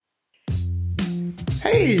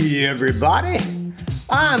Hey, everybody.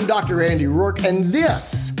 I'm Dr. Andy Rourke, and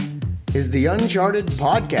this is the Uncharted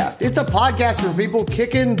Podcast. It's a podcast for people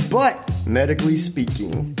kicking butt, medically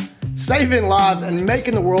speaking, saving lives and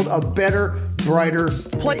making the world a better, brighter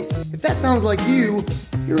place. If that sounds like you,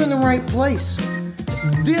 you're in the right place.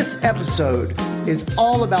 This episode is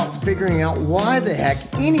all about figuring out why the heck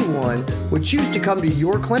anyone would choose to come to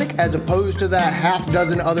your clinic as opposed to the half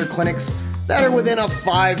dozen other clinics that are within a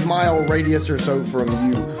 5-mile radius or so from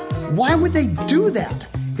you. Why would they do that?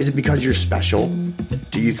 Is it because you're special?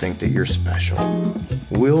 Do you think that you're special?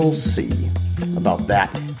 We'll see about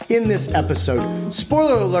that in this episode.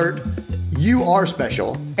 Spoiler alert, you are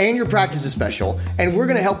special and your practice is special, and we're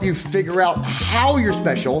going to help you figure out how you're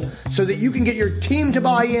special so that you can get your team to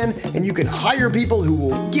buy in and you can hire people who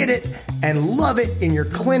will get it and love it in your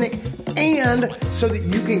clinic, and so that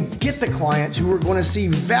you can get the clients who are going to see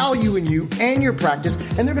value in you and your practice,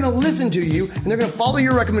 and they're going to listen to you and they're going to follow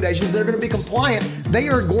your recommendations. They're going to be compliant. They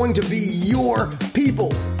are going to be your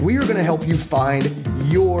people. We are going to help you find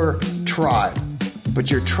your tribe.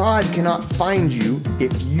 But your tribe cannot find you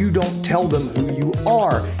if you don't tell them who you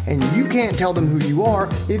are. And you can't tell them who you are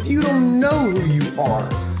if you don't know who you are.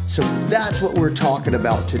 So that's what we're talking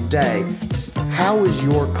about today. How is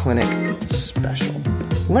your clinic special?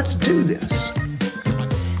 Let's do this.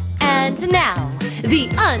 And now, the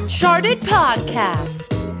Uncharted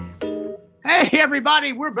Podcast. Hey,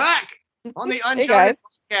 everybody, we're back on the Uncharted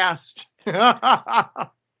Podcast.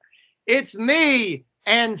 It's me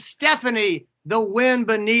and Stephanie, the wind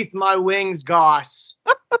beneath my wings, goss.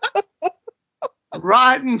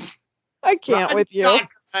 Riding. I can't with you.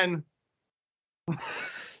 Shotgun.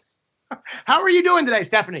 How are you doing today,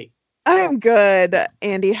 Stephanie? I'm good,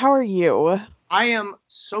 Andy. How are you? I am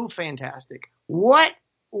so fantastic. What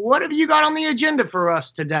have you got on the agenda for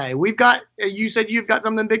us today? We've got, you said you've got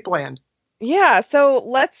something big planned. Yeah, so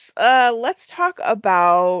let's talk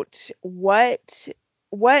about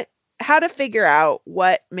how to figure out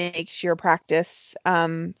what makes your practice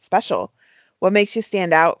special, what makes you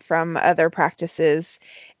stand out from other practices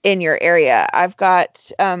in your area. I've got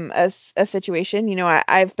a situation. You know,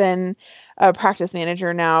 I've been a practice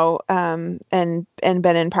manager now and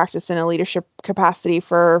been in practice in a leadership capacity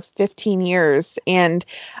for 15 years. And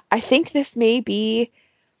I think this may be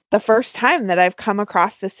the first time that I've come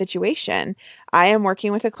across this situation. I am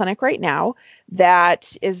working with a clinic right now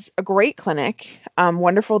that is a great clinic,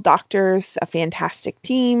 wonderful doctors, a fantastic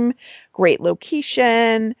team, great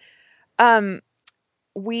location. They're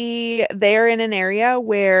in an area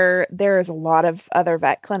where there is a lot of other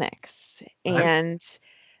vet clinics, and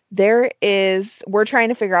we're trying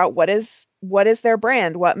to figure out what is their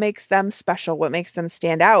brand, what makes them special, what makes them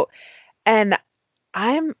stand out. And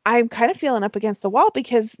I'm kind of feeling up against the wall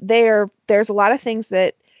because there's a lot of things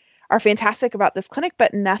that are fantastic about this clinic,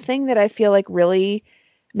 but nothing that I feel like really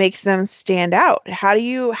makes them stand out. How do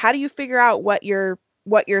you figure out what your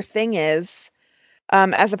thing is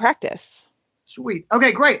as a practice? Sweet.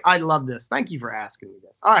 Okay, great. I love this. Thank you for asking me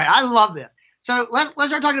this. All right, I love this. So let's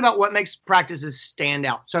start talking about what makes practices stand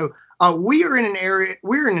out. So we're in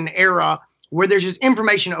an era where there's just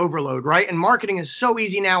information overload, right? And marketing is so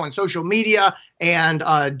easy now, and social media and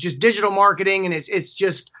just digital marketing, and it's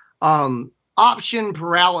just option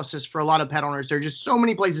paralysis for a lot of pet owners. There are just so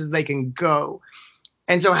many places they can go.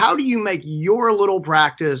 And so how do you make your little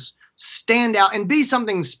practice stand out and be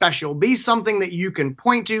something special, be something that you can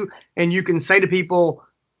point to and you can say to people,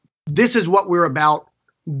 this is what we're about.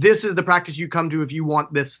 This is the practice you come to if you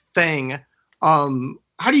want this thing. How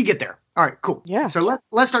do you get there? All right, cool. Yeah. So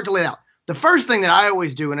let's start to lay it out. The first thing that I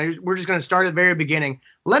always do, and we're just going to start at the very beginning,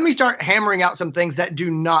 let me start hammering out some things that do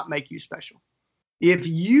not make you special. If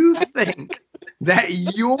you think that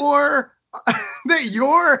your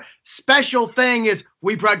special thing is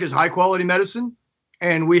we practice high quality medicine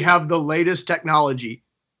and we have the latest technology,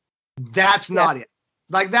 that's not it.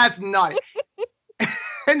 Like, that's not it.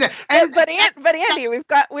 But Andy, we've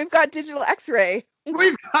got digital X-ray.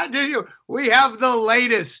 We have the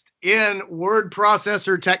latest in word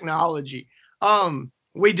processor technology.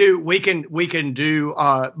 We can do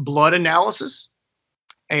blood analysis,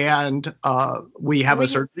 and we have a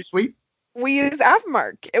surgery suite. We use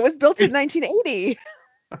Avmark. It was built in 1980.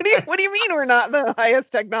 What do you mean we're not the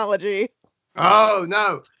highest technology? Oh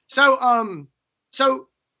no. So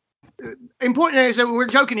important. So we're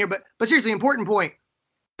joking here, but seriously, important point.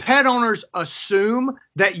 Pet owners assume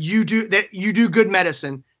that you do good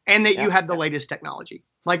medicine and that you have the latest technology.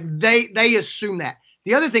 Like they assume that.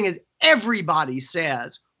 The other thing is everybody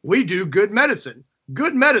says we do good medicine.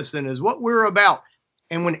 Good medicine is what we're about.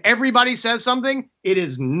 And when everybody says something, it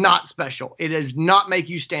is not special. It does not make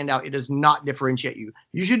you stand out. It does not differentiate you.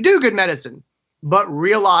 You should do good medicine, but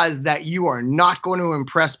realize that you are not going to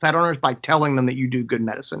impress pet owners by telling them that you do good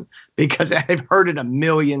medicine, because they've heard it a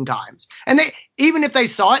million times. And even if they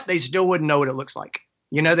saw it, they still wouldn't know what it looks like.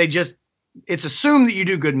 It's assumed that you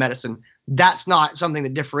do good medicine. That's not something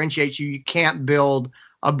that differentiates you. You can't build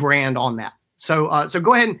a brand on that. So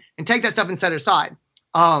go ahead and take that stuff and set it aside.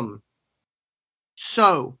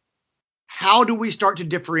 So how do we start to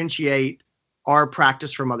differentiate our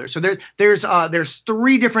practice from others? So there's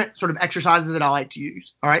three different sort of exercises that I like to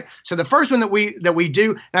use. All right. So the first one that we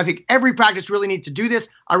do, and I think every practice really needs to do this.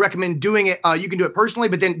 I recommend doing it. You can do it personally,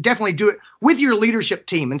 but then definitely do it with your leadership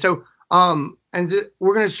team. And so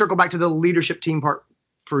we're going to circle back to the leadership team part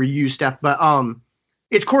for you, Steph, but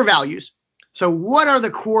it's core values. So what are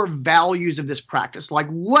the core values of this practice? Like,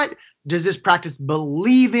 what does this practice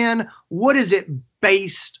believe in? What is it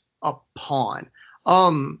based upon?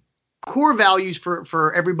 Core values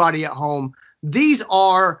for everybody at home. These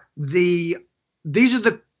are the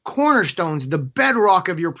cornerstones, the bedrock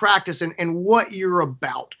of your practice and what you're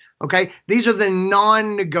about. Okay. These are the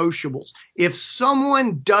non-negotiables. If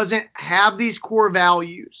someone doesn't have these core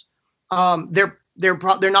values, they're not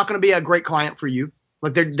going to be a great client for you.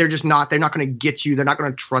 Like they're just not. They're not going to get you. They're not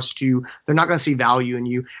going to trust you. They're not going to see value in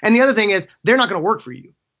you. And the other thing is, they're not going to work for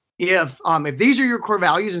you. If these are your core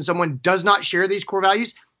values and someone does not share these core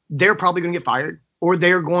values, they're probably going to get fired, or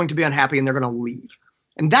they're going to be unhappy and they're going to leave.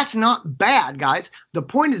 And that's not bad, guys. The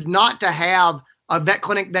point is not to have a vet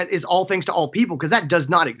clinic that is all things to all people, because that does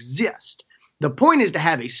not exist. The point is to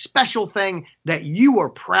have a special thing that you are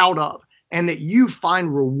proud of and that you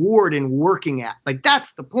find reward in working at. Like,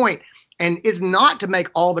 that's the point. And it's not to make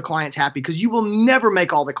all the clients happy, because you will never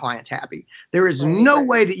make all the clients happy. There is no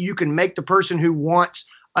way that you can make the person who wants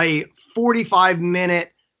a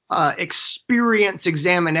 45-minute experience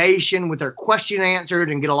examination with their question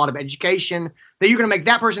answered and get a lot of education, that you're going to make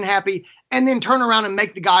that person happy, and then turn around and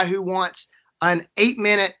make the guy who wants an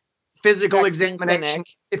 8-minute physical examination,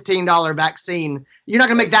 $15 vaccine. You're not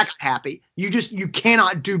going to make that guy happy. You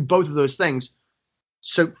cannot do both of those things.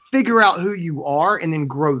 So figure out who you are and then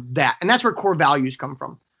grow that. And that's where core values come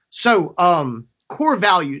from. So core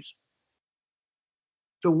values.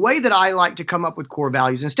 The way that I like to come up with core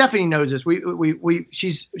values, and Stephanie knows this.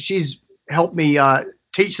 She's helped me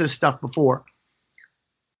teach this stuff before.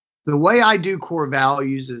 The way I do core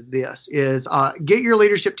values is this: get your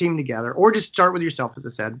leadership team together, or just start with yourself, as I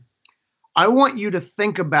said. I want you to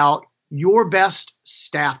think about your best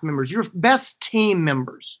staff members, your best team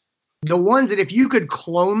members. The ones that if you could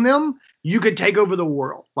clone them, you could take over the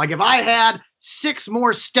world. Like, if I had 6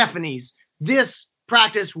 more Stephanies, this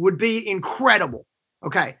practice would be incredible.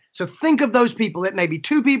 Okay, so think of those people. It may be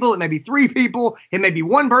 2 people, it may be 3 people, it may be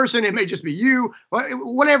 1 person, it may just be you,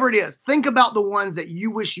 whatever it is. Think about the ones that you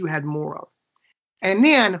wish you had more of. And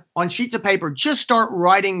then on sheets of paper, just start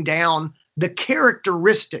writing down the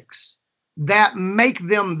characteristics that make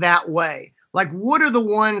them that way. Like, what are the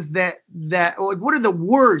ones what are the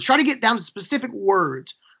words? Try to get down to specific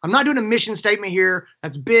words. I'm not doing a mission statement here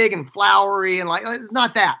that's big and flowery and it's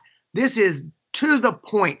not that. This is to the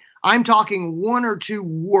point. I'm talking 1 or 2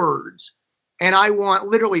 words, and I want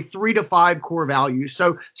literally 3 to 5 core values.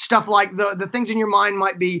 So stuff like the things in your mind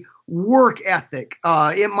might be work ethic.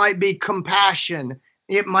 It might be compassion.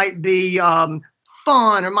 It might be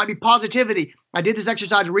fun, or it might be positivity. I did this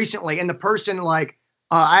exercise recently, and the person I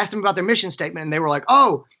asked them about their mission statement, and they were like,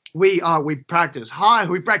 "Oh, we practice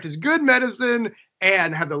good medicine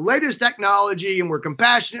and have the latest technology, and we're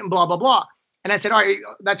compassionate and blah blah blah." And I said, "All right,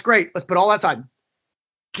 that's great. Let's put all that aside.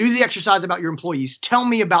 Do the exercise about your employees. Tell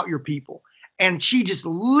me about your people." And she just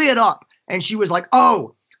lit up, and she was like,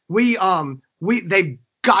 "Oh, they've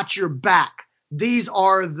got your back. These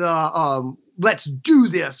are the let's do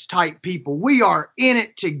this type people. We are in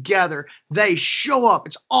it together. They show up.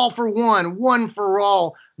 It's all for one, one for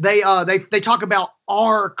all. They talk about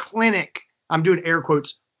our clinic." I'm doing air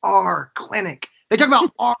quotes, our clinic. They talk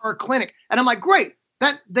about our clinic. And I'm like, great.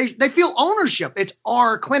 That they feel ownership. It's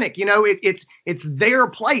our clinic. It's their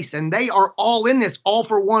place, and they are all in this, all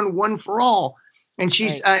for one, one for all. And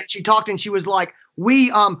she talked, and she was like,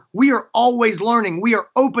 we are always learning. We are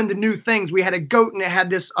open to new things. We had a goat, and it had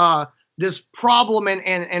this problem,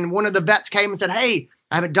 and one of the vets came and said, "Hey,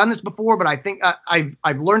 I haven't done this before, but I think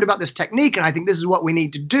I've learned about this technique, and I think this is what we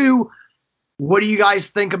need to do. What do you guys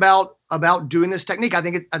think about doing this technique? I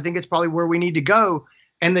think it's probably where we need to go."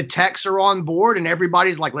 And the techs are on board, and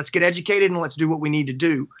everybody's like, "Let's get educated and let's do what we need to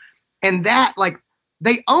do." And that,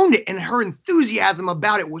 they owned it, and her enthusiasm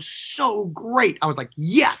about it was so great. I was like,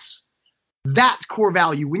 yes, That's core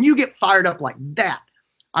value. When you get fired up like that,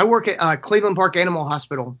 I work at Cleveland Park Animal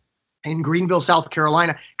Hospital in Greenville, South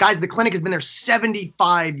Carolina. Guys, the clinic has been there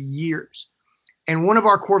 75 years. And one of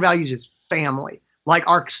our core values is family. Like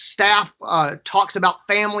our staff talks about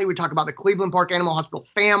family. We talk about the Cleveland Park Animal Hospital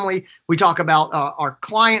family. We talk about our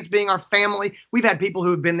clients being our family. We've had people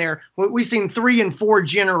who have been there. We've seen 3 and 4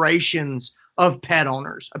 generations of pet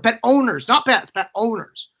owners, not pets, pet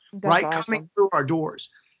owners, That's right? awesome. Coming through our doors.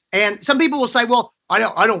 And some people will say, well, I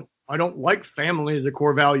don't like family as a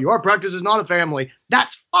core value. Our practice is not a family.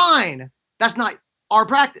 That's fine. That's not our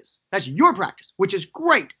practice. That's your practice, which is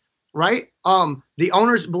great, right? The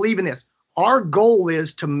owners believe in this. Our goal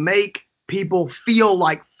is to make people feel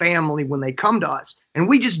like family when they come to us, and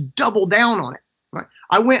we just double down on it. Right?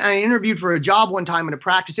 I interviewed for a job one time in a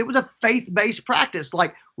practice. It was a faith-based practice.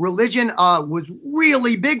 Like religion was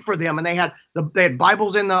really big for them, and they had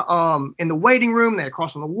Bibles in the waiting room. They had a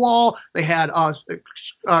cross on the wall. They had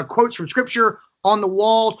quotes from scripture on the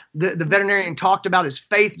wall. The veterinarian talked about his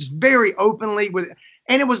faith just very openly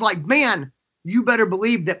and it was like, man, you better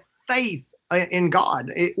believe that faith in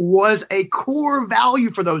God, it was a core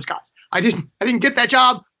value for those guys. I didn't get that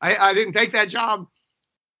job. I didn't take that job,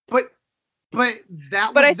 but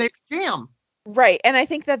that was their jam. Right. And I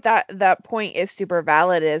think that point is super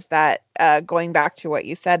valid, is that going back to what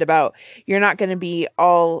you said about you're not going to be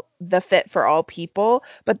all the fit for all people,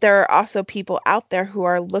 but there are also people out there who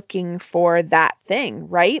are looking for that thing,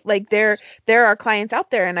 right? Like there are clients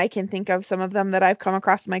out there, and I can think of some of them that I've come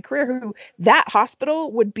across in my career who that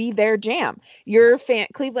hospital would be their jam. Your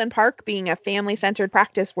Cleveland Park being a family-centered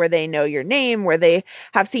practice where they know your name, where they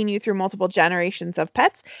have seen you through multiple generations of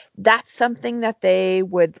pets, that's something that they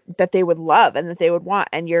would love and that they would want.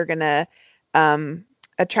 And you're gonna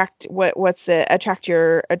attract put out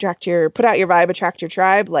your vibe, attract your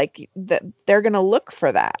tribe. Like they're gonna look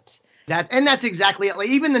for that. That's exactly it. Like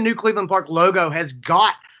even the new Cleveland Park logo has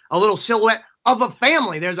got a little silhouette of a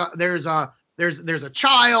family. There's a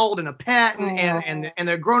child and a pet and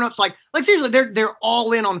they're grown-ups. Like seriously, they're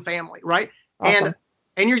all in on family, right? Awesome.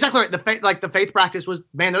 And you're exactly right. The faith practice was,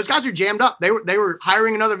 man, those guys are jammed up. They were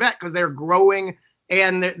hiring another vet because they're growing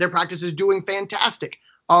and their practice is doing fantastic.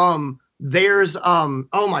 There's oh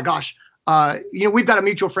my gosh. We've got a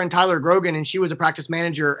mutual friend, Tyler Grogan, and she was a practice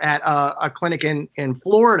manager at a clinic in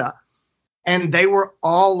Florida. And they were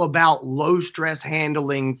all about low stress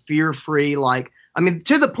handling, fear-free.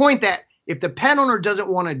 To the point that if the pet owner doesn't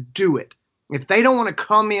want to do it, if they don't want to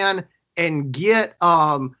come in and get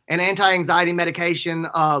an anti-anxiety medication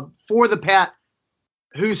for the pet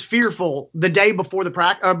who's fearful the day before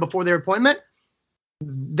before their appointment,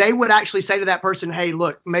 they would actually say to that person, hey,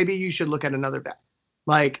 look, maybe you should look at another vet.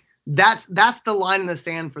 Like that's the line in the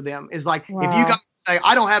sand for them, is like, wow. If you guys say,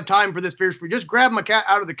 I don't have time for this fear-free, just grab my cat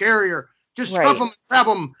out of the carrier, just stuff them and grab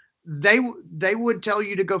them. They would tell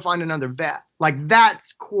you to go find another vet. Like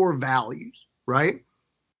that's core values, right?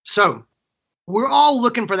 So we're all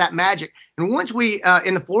looking for that magic. And once we,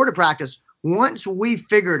 in the Florida practice, once we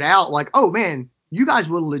figured out like, oh man, you guys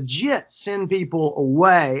will legit send people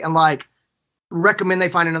away and like recommend they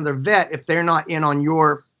find another vet if they're not in on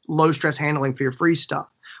your low stress handling, fear-free stuff.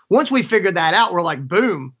 Once we figured that out, we're like,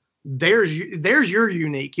 boom, there's your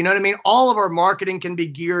unique, you know what I mean? All of our marketing can be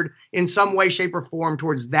geared in some way, shape, or form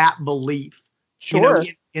towards that belief. Sure.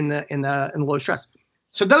 In the low stress.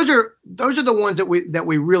 So those are the ones that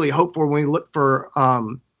we really hope for when we look for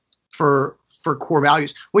core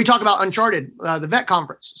values. We talk about Uncharted, the vet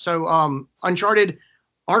conference. So Uncharted,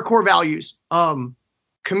 our core values,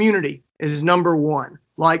 community is number one.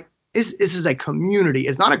 Like this is a community.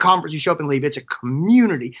 It's not a conference you show up and leave. It's a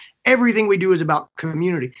community. Everything we do is about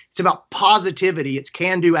community. It's about positivity. It's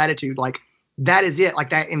can-do attitude. Like that is it.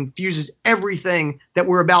 Like that infuses everything that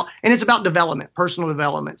we're about. And it's about development, personal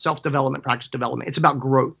development, self-development, practice development. It's about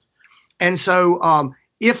growth. And so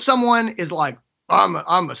if someone is like,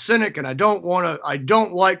 I'm a cynic and I don't want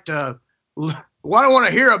to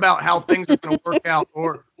hear about how things are going to work out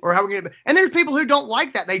or how we're going to, and there's people who don't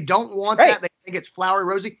like that. They don't want that. They think it's flowery,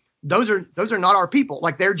 rosy. Those are not our people.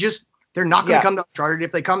 Like they're not going to come to Uncharted.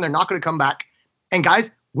 If they come, they're not going to come back. And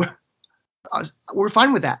guys, we're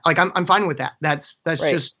fine with that. Like I'm fine with that. That's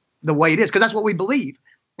just the way it is, because that's what we believe.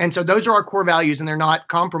 And so those are our core values, and they're not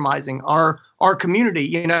compromising. Our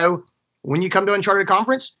community, when you come to Uncharted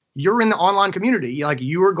conference, you're in the online community. Like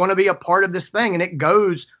you are going to be a part of this thing, and it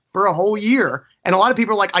goes for a whole year. And a lot of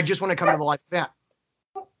people are like, I just want to come to the live event.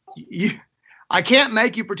 I can't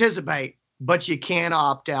make you participate, but you can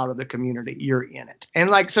opt out of the community. You're in it. And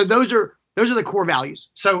like, so those are the core values.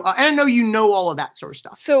 So, and I know all of that sort of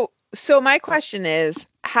stuff. So my question is,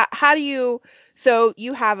 how do you, so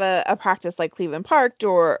you have a practice like Cleveland Park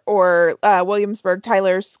or Williamsburg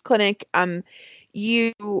Tyler's clinic. How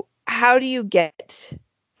do you get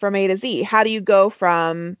from A to Z? How do you go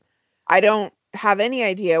from, I don't have any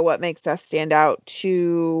idea what makes us stand out,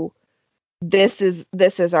 to this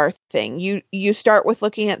is our thing? You start with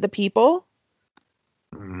looking at the people.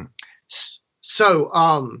 Mhm. So,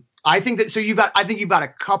 I think that, so you've got a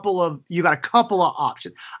couple of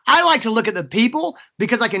options. I like to look at the people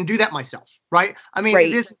because I can do that myself, right? I mean,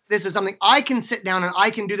 Right. this is something I can sit down and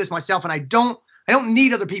I can do this myself, and I don't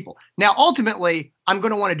need other people. Now, ultimately, I'm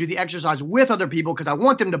going to want to do the exercise with other people because I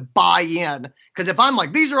want them to buy in. Because if I'm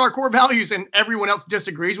like, these are our core values, and everyone else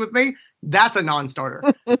disagrees with me, that's a non-starter.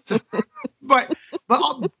 but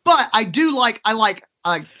I like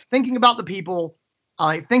thinking about the people. I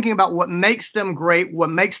like thinking about what makes them great, what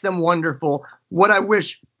makes them wonderful, what I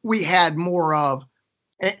wish we had more of.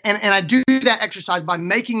 And I do that exercise by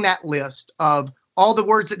making that list of all the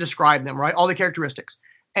words that describe them, right? All the characteristics.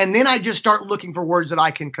 And then I just start looking for words that I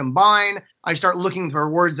can combine. I start looking for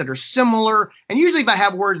words that are similar. And usually if I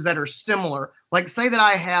have words that are similar, like say that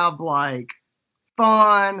I have like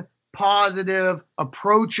fun, positive,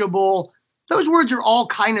 approachable, those words are all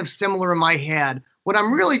kind of similar in my head. What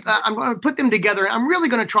I'm going to put them together, and I'm really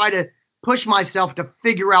going to try to push myself to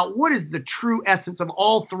figure out what is the true essence of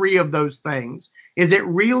all three of those things. Is it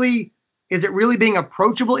really being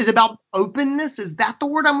approachable? Is it about openness? Is that the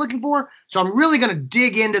word I'm looking for? So I'm really going to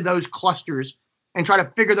dig into those clusters and try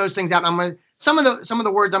to figure those things out. And I'm going to, some of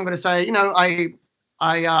the words I'm going to say,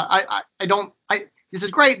 this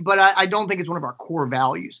is great, but I don't think it's one of our core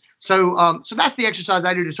values. So that's the exercise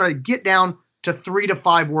I do to try to get down to 3 to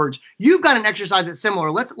 5 words. You've got an exercise that's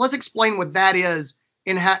similar. Let's explain what that is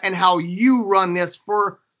and how you run this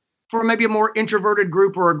for maybe a more introverted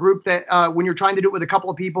group, or a group that when you're trying to do it with a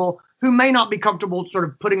couple of people who may not be comfortable sort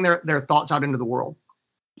of putting their thoughts out into the world.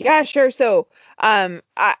 Yeah, sure. So, I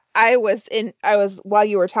was while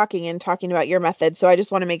you were talking about your method. So I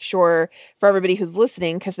just want to make sure for everybody who's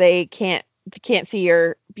listening, because they can't see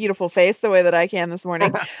your beautiful face the way that I can this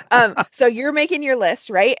morning. So you're making your list,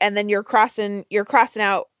 right? And then you're crossing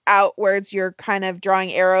out words. You're kind of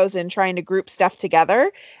drawing arrows and trying to group stuff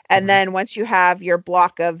together. And then once you have your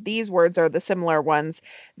block of these words are the similar ones,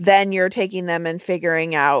 then you're taking them and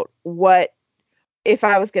figuring out, what if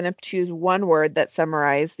I was going to choose one word that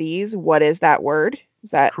summarized these, what is that word? Is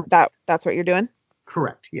that's what you're doing?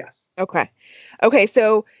 Correct. Yes. Okay.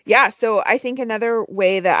 So yeah. So I think another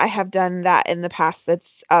way that I have done that in the past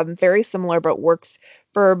that's very similar but works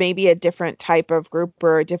for maybe a different type of group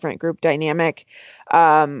or a different group dynamic.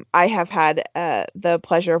 I have had the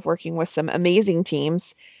pleasure of working with some amazing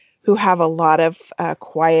teams who have a lot of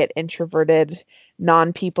quiet, introverted,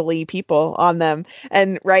 non-people-y people on them.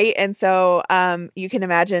 And right. And so you can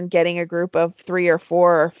imagine getting a group of 3 or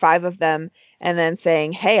 4 or 5 of them and then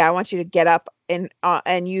saying, hey, I want you to get up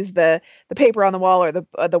and use the paper on the wall or the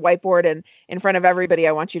whiteboard, and in front of everybody,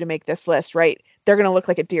 I want you to make this list, right? They're going to look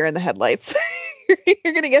like a deer in the headlights.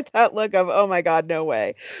 You're going to get that look of, oh my God, no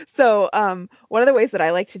way. So one of the ways that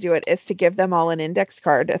I like to do it is to give them all an index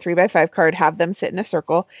card, a 3x5 card, have them sit in a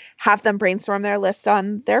circle, have them brainstorm their list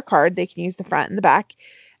on their card. They can use the front and the back,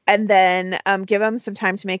 and then give them some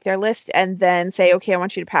time to make their list, and then say, okay, I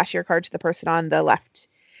want you to pass your card to the person on the left,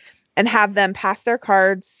 and have them pass their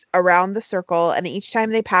cards around the circle. And each time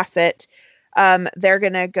they pass it, they're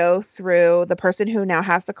going to go through, the person who now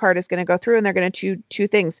has the card is going to go through, and they're going to do 2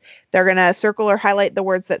 things. They're going to circle or highlight the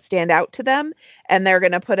words that stand out to them, and they're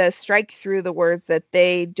going to put a strike through the words that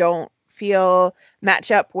they don't feel match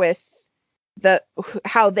up with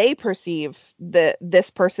how they perceive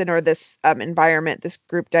this person or this environment, this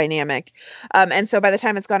group dynamic. And so by the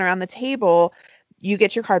time it's gone around the table, you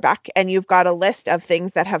get your card back and you've got a list of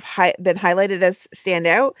things that have been highlighted as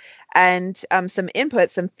standout, and some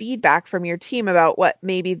input, some feedback from your team about what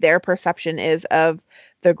maybe their perception is of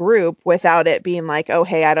the group, without it being like, oh,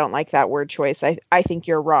 hey, I don't like that word choice. I think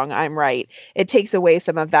you're wrong. I'm right. It takes away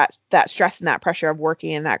some of that stress and that pressure of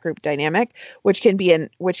working in that group dynamic, which can be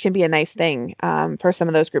a nice thing for some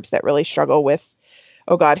of those groups that really struggle with,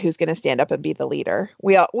 oh God, who's going to stand up and be the leader?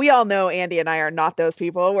 We all know Andy and I are not those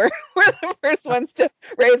people. We're the first ones to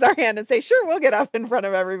raise our hand and say, sure, we'll get up in front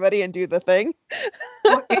of everybody and do the thing.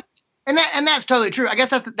 And that's totally true. I guess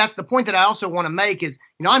that's the point that I also want to make is,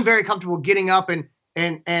 I'm very comfortable getting up and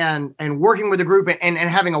working with a group and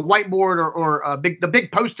having a whiteboard or the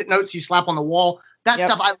big Post-it notes you slap on the wall. That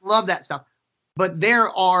stuff, I love that stuff. But there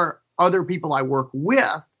are other people I work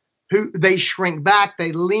with who they shrink back,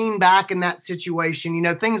 they lean back in that situation,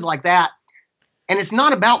 things like that. And it's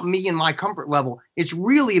not about me and my comfort level. It's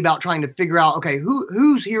really about trying to figure out, okay,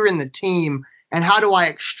 who's here in the team and how do I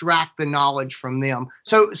extract the knowledge from them?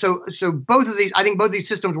 So both of these, I think both of these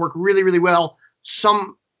systems work really, really well.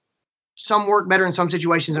 Some work better in some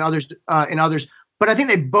situations than others in others, but I think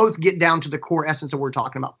they both get down to the core essence that we're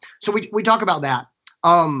talking about. So we talk about that.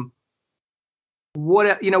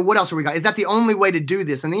 What else have we got? Is that the only way to do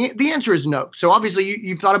this? And the answer is no. So obviously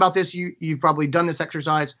you've thought about this. You've probably done this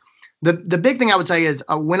exercise. The big thing I would say is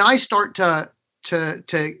when I start to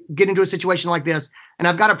get into a situation like this, and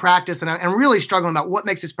I've got a practice, and I'm really struggling about what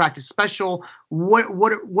makes this practice special.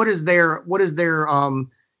 What is their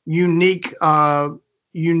unique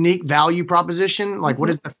value proposition? Like, what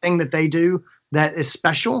is the thing that they do that is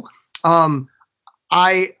special? I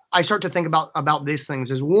start to think about these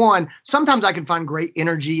things as one. Sometimes I can find great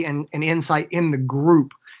energy and insight in the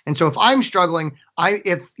group, and so if I'm struggling, I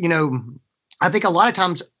think a lot of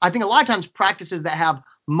times practices that have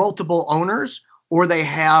multiple owners or they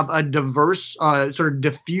have a diverse sort of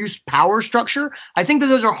diffuse power structure, I think that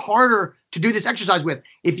those are harder to do this exercise with.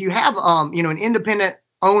 If you have an independent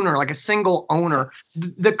owner, like a single owner,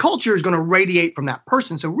 the culture is going to radiate from that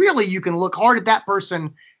person. So really you can look hard at that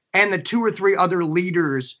person and the 2 or 3 other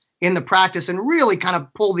leaders in the practice and really kind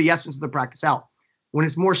of pull the essence of the practice out. When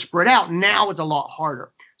it's more spread out, now it's a lot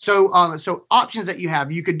harder. So options that you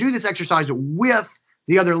have, you could do this exercise with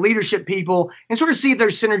the other leadership people and sort of see if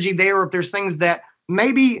there's synergy there, or if there's things that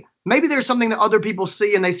maybe there's something that other people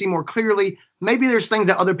see and they see more clearly. Maybe there's things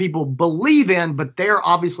that other people believe in, but they're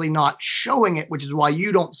obviously not showing it, which is why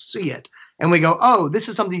you don't see it. And we go, oh, this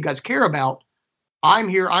is something you guys care about. I'm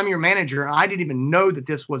here. I'm your manager. And I didn't even know that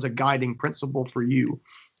this was a guiding principle for you.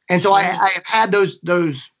 And so I have had those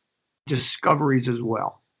discoveries as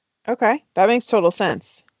well. Okay, that makes total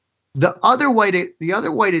sense. The other way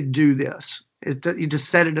to do this is that you just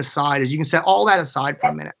set it aside. Is you can set all that aside for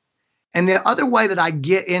a minute. And the other way that I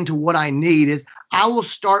get into what I need is I will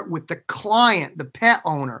start with the client, the pet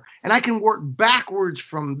owner, and I can work backwards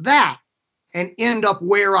from that and end up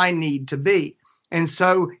where I need to be. And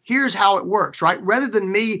so here's how it works, right? Rather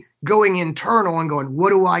than me going internal and going, what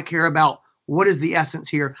do I care about? What is the essence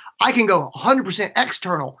here? I can go 100%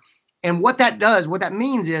 external. And what that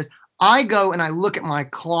means is I go and I look at my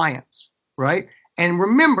clients, right? And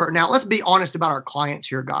remember, now let's be honest about our clients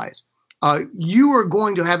here, guys. You are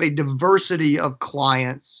going to have a diversity of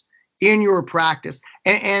clients in your practice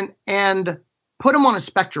and put them on a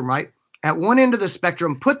spectrum, right? At one end of the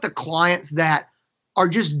spectrum, put the clients that are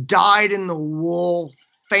just dyed in the wool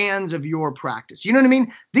fans of your practice. You know what I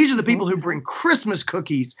mean? These are the people who bring Christmas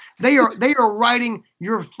cookies. They are writing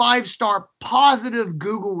your 5-star positive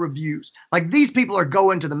Google reviews. Like, these people are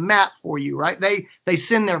going to the mat for you, right? They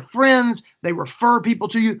send their friends, they refer people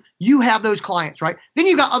to you. You have those clients, right? Then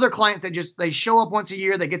you've got other clients that they show up once a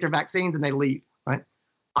year, they get their vaccines and they leave, right?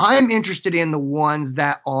 I'm interested in the ones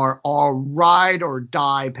that are ride or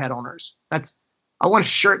die pet owners. I want a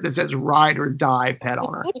shirt that says ride or die pet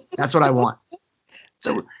owner. That's what I want.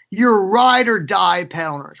 So your ride or die pet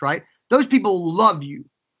owners, right? Those people love you.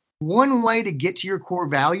 One way to get to your core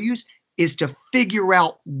values is to figure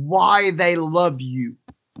out why they love you.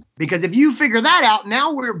 Because if you figure that out,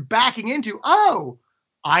 now we're backing into, oh,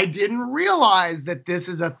 I didn't realize that this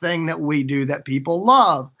is a thing that we do that people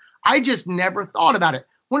love. I just never thought about it.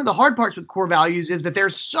 One of the hard parts with core values is that they're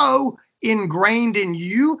so ingrained in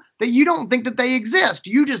you that you don't think that they exist.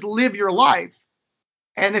 You just live your life.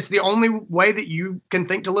 And it's the only way that you can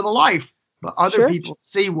think to live a life. But other people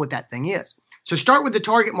see what that thing is. So start with the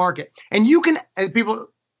target market. And you can, and people,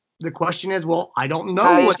 the question is, well, I don't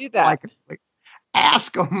know what do that. Like.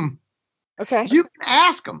 Ask them. Okay. You can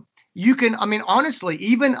ask them. You can, honestly,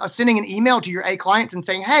 even sending an email to your A clients and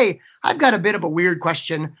saying, hey, I've got a bit of a weird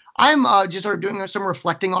question. I'm just sort of doing some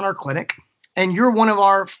reflecting on our clinic, and you're one of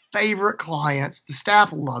our favorite clients. The staff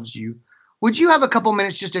loves you. Would you have a couple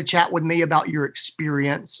minutes just to chat with me about your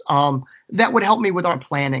experience? That would help me with our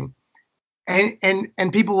planning.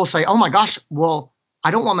 And people will say, oh my gosh, well, I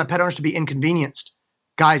don't want my pet owners to be inconvenienced.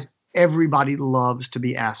 Guys, everybody loves to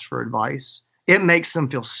be asked for advice. It makes them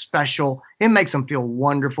feel special. It makes them feel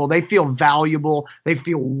wonderful. They feel valuable. They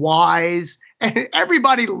feel wise. And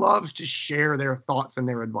everybody loves to share their thoughts and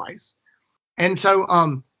their advice. And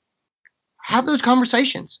so have those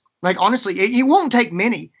conversations. Like, honestly, it won't take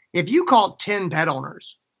many. If you call 10 pet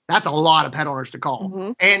owners, that's a lot of pet owners to call.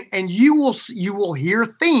 Mm-hmm. And you will hear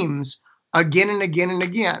themes again and again and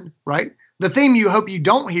again, right? The theme you hope you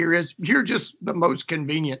don't hear is you're just the most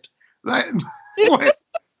convenient. But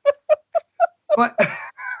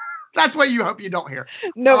that's what you hope you don't hear.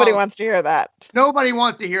 Nobody wants to hear that. Nobody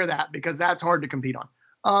wants to hear that because that's hard to compete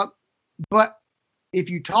on. But if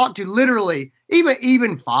you talk to literally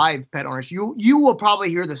even 5 pet owners, you will probably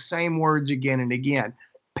hear the same words again and again.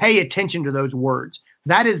 Pay attention to those words.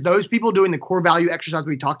 That is those people doing the core value exercise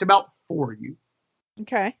we talked about for you.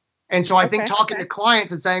 Okay. And so I think talking to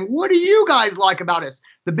clients and saying, what do you guys like about us?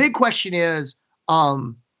 The big question is,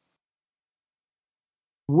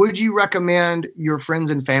 would you recommend your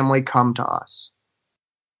friends and family come to us?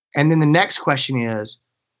 And then the next question is,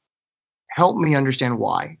 help me understand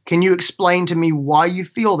why. Can you explain to me why you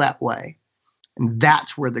feel that way? And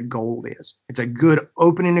that's where the goal is. It's a good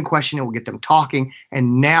open-ended question. It will get them talking.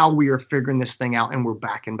 And now we are figuring this thing out and we're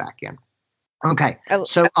backing back in. Okay.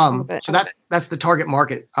 So that's the target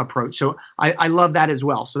market approach. So I love that as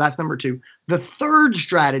well. So that's number 2. The third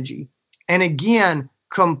strategy, and again,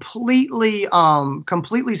 completely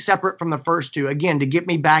separate from the first 2, again, to get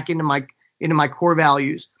me back into my core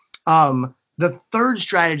values. The third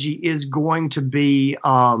strategy is going to be,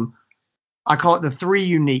 I call it the 3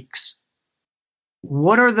 uniques.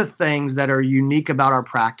 What are the things that are unique about our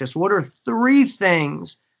practice? What are 3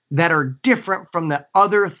 things that are different from the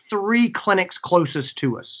other 3 clinics closest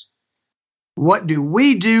to us? What do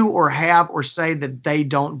we do or have or say that they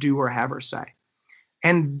don't do or have or say?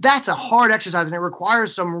 And that's a hard exercise, and it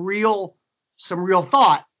requires some real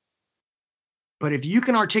thought. But if you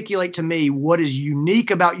can articulate to me what is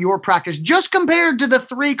unique about your practice, just compared to the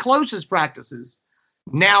 3 closest practices,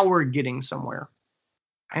 now we're getting somewhere.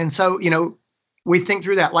 And so, we think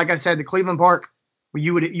through that. Like I said, the Cleveland Park,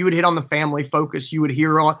 you would hit on the family focus. You would hit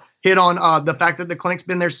on the fact that the clinic's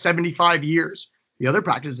been there 75 years. The other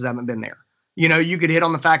practices haven't been there. You could hit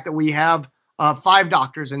on the fact that we have 5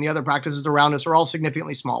 doctors and the other practices around us are all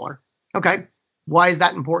significantly smaller. Okay. Why is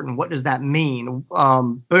that important? What does that mean?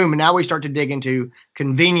 Boom. And now we start to dig into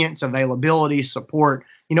convenience, availability, support,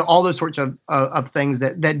 all those sorts of things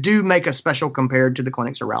that do make us special compared to the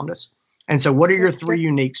clinics around us. And so what are your 3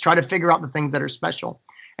 uniques? Try to figure out the things that are special.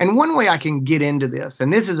 And one way I can get into this,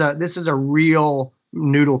 and this is a real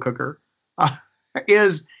noodle cooker,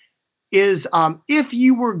 is if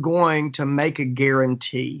you were going to make a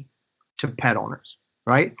guarantee to pet owners,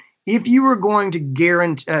 right? If you were going to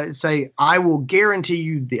guarantee, say, I will guarantee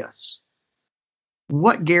you this,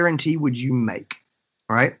 what guarantee would you make,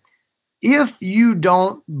 right? If you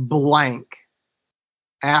don't blank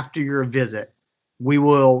after your visit, we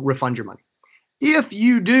will refund your money. If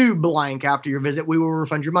you do blank after your visit, we will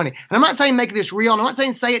refund your money. And I'm not saying make this real, and I'm not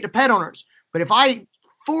saying say it to pet owners, but if I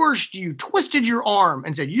forced you, twisted your arm,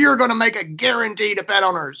 and said, you're going to make a guarantee to pet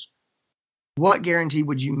owners, what guarantee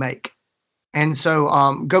would you make? And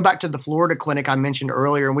so go back to the Florida clinic I mentioned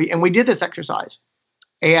earlier, and we did this exercise.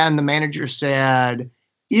 And the manager said,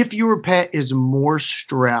 if your pet is more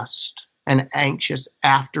stressed and anxious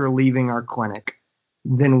after leaving our clinic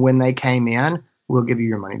than when they came in, we'll give you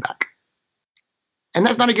your money back. And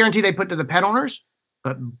that's not a guarantee they put to the pet owners,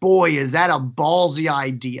 but boy, is that a ballsy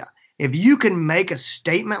idea. If you can make a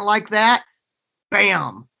statement like that,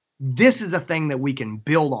 bam, this is a thing that we can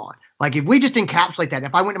build on. Like if we just encapsulate that,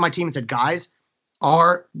 if I went to my team and said, guys,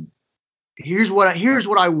 here's what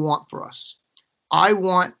I want for us. I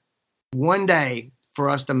want one day for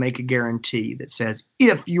us to make a guarantee that says,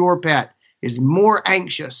 if your pet is more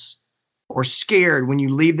anxious or scared when you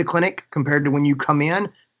leave the clinic compared to when you come in,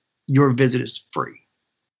 your visit is free.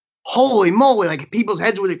 Holy moly, like people's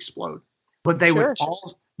heads would explode. But they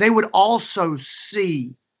would also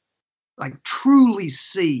see, like truly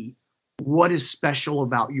see what is special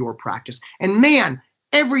about your practice. And man,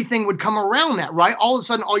 everything would come around that, right? All of a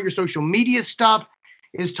sudden, all your social media stuff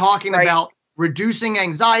is talking about reducing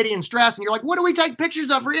anxiety and stress. And you're like, what do we take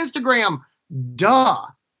pictures of for Instagram? Duh.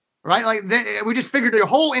 Right? Like we just figured your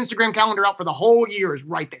whole Instagram calendar out for the whole year is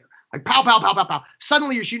right there. Like pow, pow, pow, pow, pow.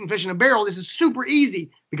 Suddenly you're shooting fish in a barrel. This is super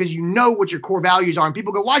easy because you know what your core values are. And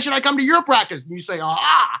people go, why should I come to your practice? And you say,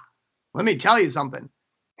 let me tell you something.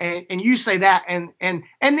 And you say that and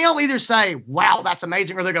they'll either say, wow, that's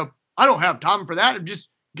amazing. Or they go, I don't have time for that. I'm just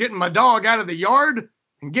getting my dog out of the yard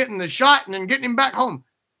and getting the shot and then getting him back home.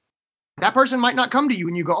 That person might not come to you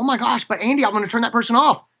and you go, oh my gosh, but Andy, I'm going to turn that person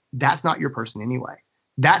off. That's not your person anyway.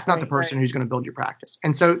 That's not the person who's going to build your practice.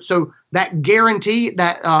 And so that guarantee,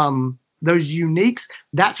 that those uniques,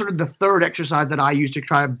 that's sort of the third exercise that I use to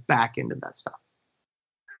try to back into that stuff.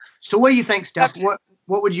 So what do you think, Steph? What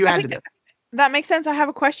would you add to that? That makes sense. I have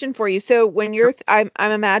a question for you. So when you're, I'm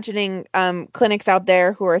imagining clinics out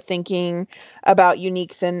there who are thinking about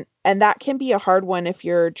uniques, and that can be a hard one if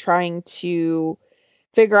you're trying to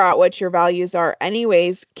figure out what your values are.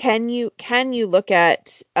 Anyways, can you look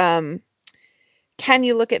at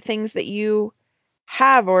things that you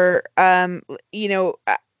have, or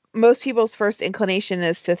most people's first inclination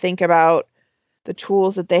is to think about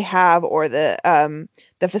tools that they have, or the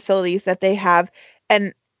facilities that they have.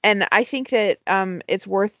 And I think that it's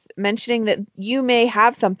worth mentioning that you may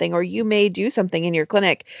have something, or you may do something in your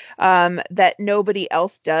clinic that nobody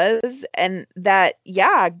else does, and that,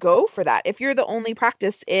 yeah, go for that. If you're the only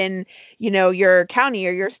practice in, your county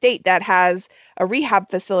or your state that has a rehab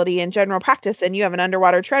facility in general practice, and you have an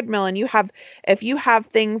underwater treadmill, and if you have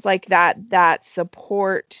things like that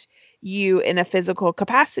support you in a physical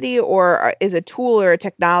capacity, or is a tool or a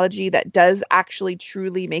technology that does actually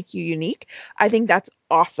truly make you unique, I think that's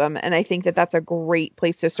awesome. And I think that that's a great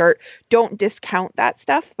place to start. Don't discount that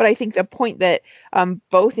stuff. But I think the point that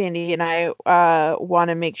both Andy and I want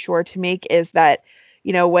to make sure to make is that,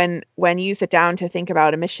 when you sit down to think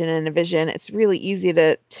about a mission and a vision, it's really easy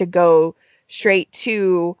to go straight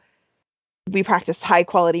to, we practice high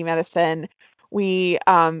quality medicine. We,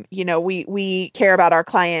 we care about our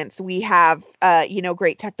clients. We have,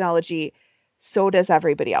 great technology. So does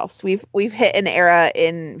everybody else. We've hit an era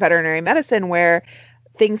in veterinary medicine where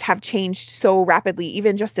things have changed so rapidly,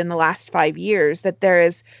 even just in the last 5 years, that there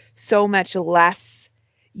is so much less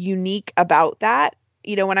unique about that.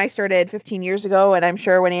 When I started 15 years ago, and I'm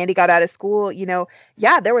sure when Andy got out of school,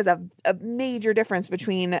 there was a major difference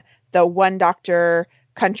between the one doctor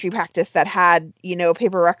country practice that had,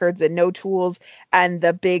 paper records and no tools, and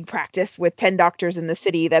the big practice with 10 doctors in the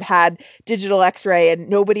city that had digital x-ray, and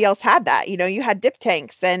nobody else had that. You had dip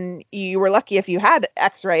tanks, and you were lucky if you had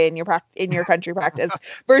x-ray in your country practice,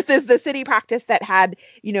 versus the city practice that had,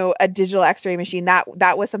 a digital x-ray machine.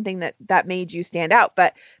 That was something that made you stand out.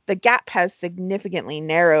 But the gap has significantly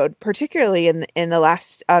narrowed, particularly in the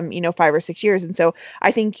last 5 or 6 years. And so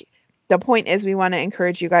I think the point is, we want to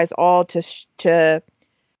encourage you guys all to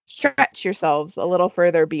stretch yourselves a little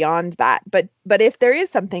further beyond that. But if there is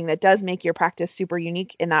something that does make your practice super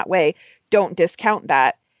unique in that way, don't discount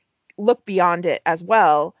that. Look beyond it as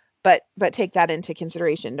well, but take that into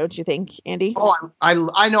consideration. Don't you think, Andy? Oh, I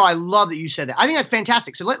know. I love that you said that. I think that's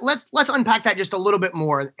fantastic. So let's unpack that just a little bit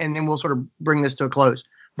more, and then we'll sort of bring this to a close.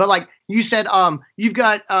 But like you said, you've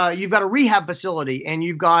got a rehab facility, and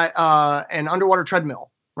you've got an underwater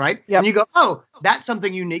treadmill, right? Yep. And you go, oh, that's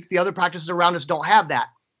something unique. The other practices around us don't have that.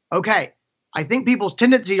 Okay, I think people's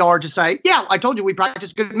tendency are to say, yeah, I told you we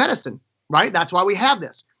practice good medicine, right? That's why we have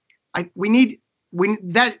this. You're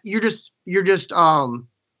just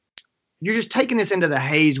taking this into the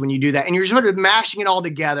haze when you do that, and you're sort of mashing it all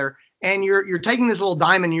together, and you're taking this little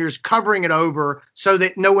diamond and you're just covering it over so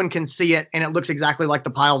that no one can see it, and it looks exactly like the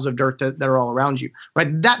piles of dirt that are all around you,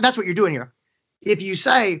 right? That's what you're doing here. If you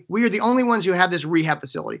say, we are the only ones who have this rehab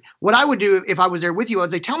facility, what I would do if I was there with you, I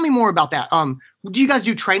would say, tell me more about that. Do you guys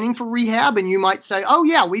do training for rehab? And you might say, oh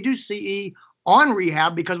yeah, we do CE on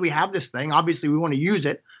rehab because we have this thing. Obviously we want to use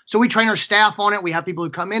it. So we train our staff on it. We have people who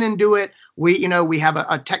come in and do it. We have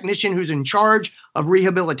a technician who's in charge of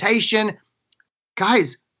rehabilitation.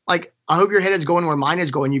 Guys, like, I hope your head is going where mine is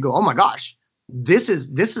going. You go, oh my gosh, this is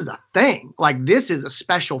a thing. Like, this is a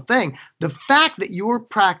special thing. The fact that your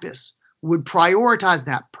practice would prioritize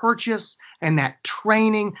that purchase and that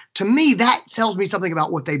training, to me, that tells me something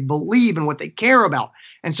about what they believe and what they care about.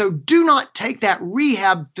 And so do not take that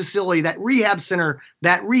rehab facility, that rehab center,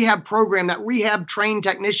 that rehab program, that rehab trained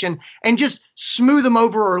technician, and just smooth them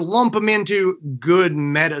over or lump them into good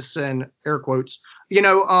medicine, air quotes,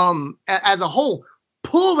 as a whole.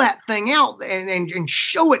 Pull that thing out and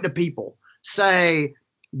show it to people. Say,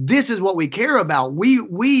 this is what we care about.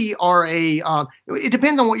 We are it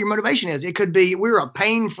depends on what your motivation is. It could be, we're a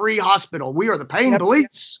pain-free hospital. We are the pain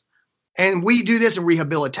police. And we do this in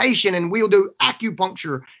rehabilitation, and we'll do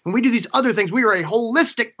acupuncture, and we do these other things. We are a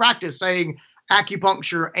holistic practice, saying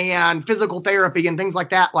acupuncture and physical therapy and things like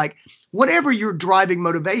that. Like, whatever your driving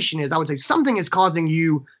motivation is, I would say something is causing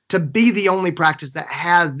you to be the only practice that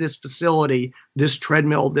has this facility, this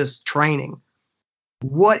treadmill, this training.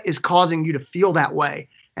 What is causing you to feel that way?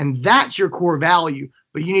 And that's your core value.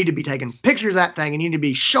 But you need to be taking pictures of that thing, and you need to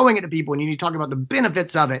be showing it to people, and you need to talk about the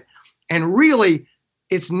benefits of it. And really,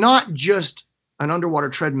 it's not just an underwater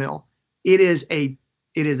treadmill. It is a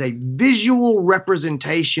visual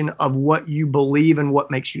representation of what you believe and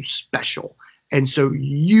what makes you special. And so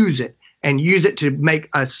use it, and use it to make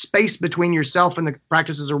a space between yourself and the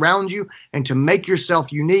practices around you, and to make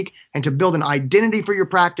yourself unique, and to build an identity for your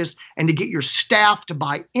practice, and to get your staff to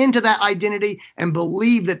buy into that identity and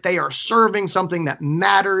believe that they are serving something that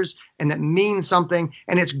matters and that means something,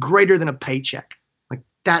 and it's greater than a paycheck. Like,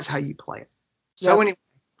 that's how you play it. So anyway,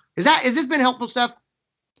 has this been helpful, Steph?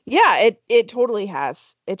 Yeah, it totally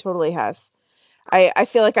has. It totally has. I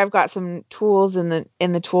feel like I've got some tools in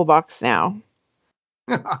the toolbox now.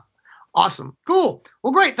 Awesome. Cool.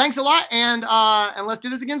 Well, great. Thanks a lot. And let's do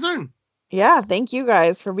this again soon. Yeah. Thank you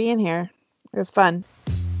guys for being here. It was fun.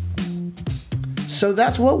 So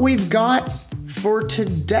that's what we've got for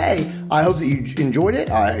today. I hope that you enjoyed it.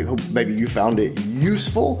 I hope maybe you found it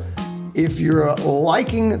useful. If you're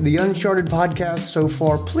liking the Uncharted podcast so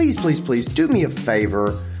far, please do me a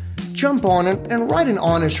favor. Jump on it and write an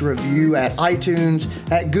honest review at iTunes,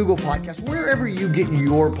 at Google Podcasts, wherever you get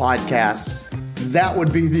your podcasts. That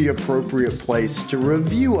would be the appropriate place to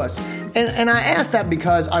review us. And I ask that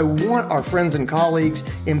because I want our friends and colleagues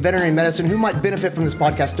in veterinary medicine who might benefit from this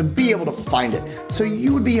podcast to be able to find it. So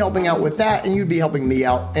you would be helping out with that, and you'd be helping me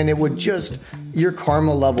out, and it would just, your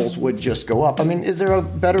karma levels would just go up. I mean, is there a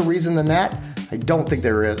better reason than that? I don't think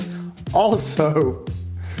there is. Also,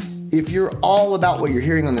 if you're all about what you're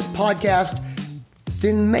hearing on this podcast,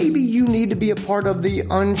 then maybe you need to be a part of the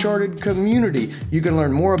Uncharted community. You can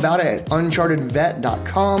learn more about it at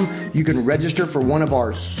unchartedvet.com. You can register for one of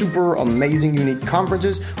our super amazing, unique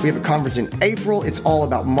conferences. We have a conference in April. It's all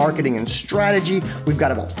about marketing and strategy. We've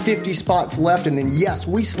got about 50 spots left. And then, yes,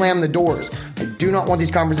 we slam the doors. I do not want these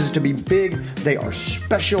conferences to be big. They are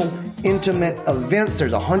special, intimate events.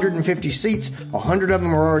 There's 150 seats. 100 of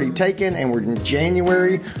them are already taken, and we're in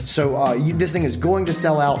January. So this thing is going to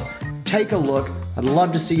sell out. Take a look. I'd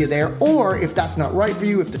love to see you there. Or if that's not right for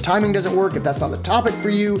you, if the timing doesn't work, if that's not the topic for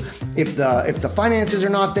you, if the finances are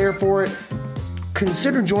not there for it,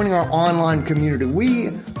 consider joining our online community.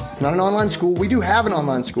 It's not an online school. We do have an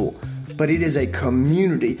online school, but it is a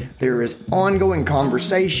community. There is ongoing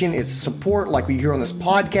conversation. It's support like we hear on this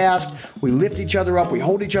podcast. We lift each other up. We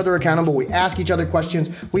hold each other accountable. We ask each other questions.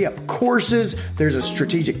 We have courses. There's a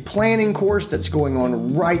strategic planning course that's going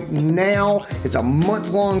on right now. It's a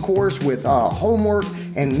month-long course with homework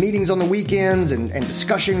and meetings on the weekends and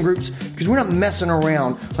discussion groups, because we're not messing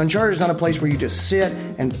around. Uncharted is not a place where you just sit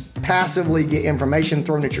and passively get information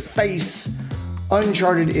thrown at your face.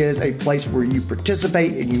 Uncharted is a place where you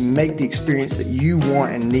participate and you make the experience that you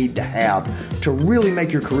want and need to have to really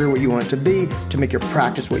make your career what you want it to be, to make your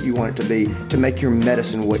practice what you want it to be, to make your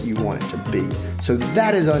medicine what you want it to be. So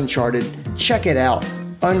that is Uncharted. Check it out,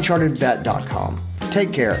 unchartedvet.com.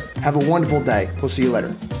 Take care. Have a wonderful day. We'll see you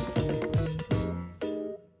later.